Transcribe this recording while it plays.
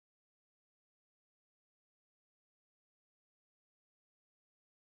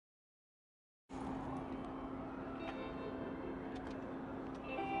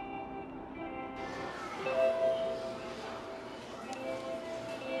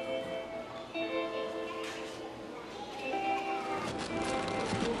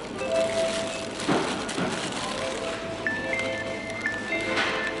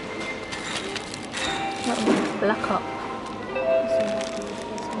black up.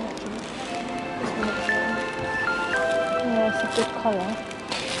 Yeah, it's a good colour.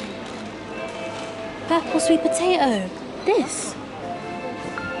 Purple sweet potato. This.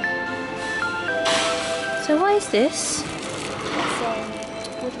 So what is this?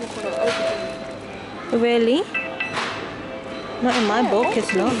 What do we call it? Aubergine. Really? Not in my book,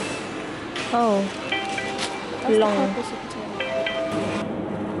 it's not. Oh. That's Long. the purple sweet potato.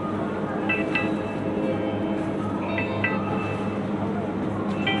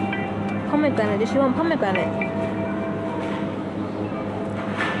 Pomegranate. Does she want pomegranate?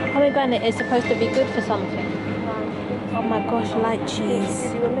 Pomegranate is supposed to be good for something. Oh my gosh, lychees.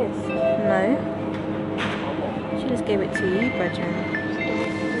 Did you want this? No. She just gave it to you, brethren.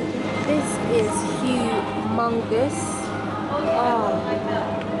 This is humongous.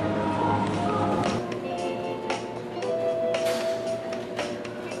 Oh.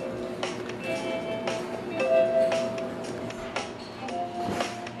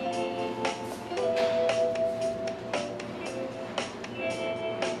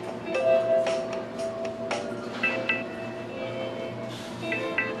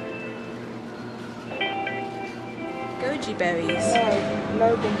 Goji berries. No,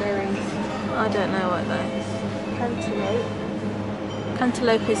 Logan berries. I don't know what that is. Cantaloupe.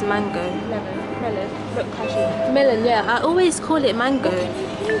 Cantaloupe is mango. Lemon. Melon. Look, cashew. Melon, yeah. I always call it mango.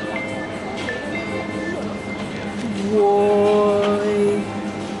 Whoa.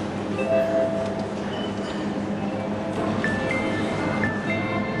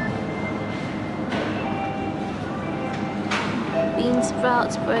 Bean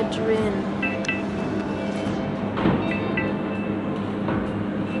sprouts, brethren.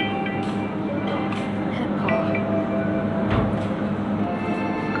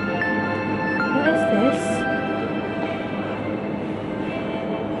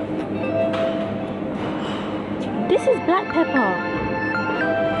 This is black pepper.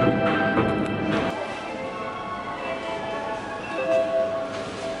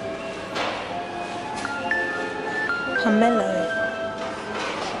 Pomelo.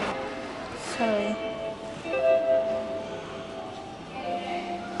 Sorry.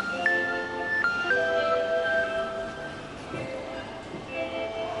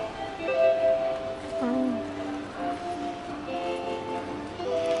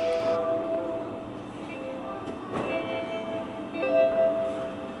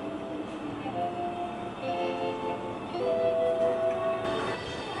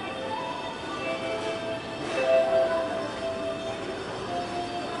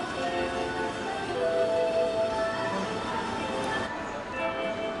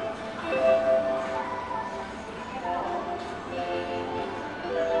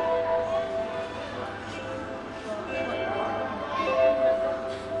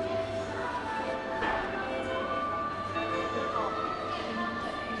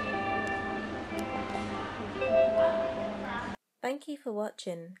 Thank you for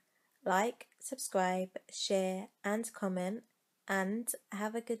watching. Like, subscribe, share and comment, and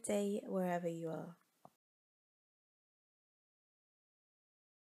have a good day wherever you are.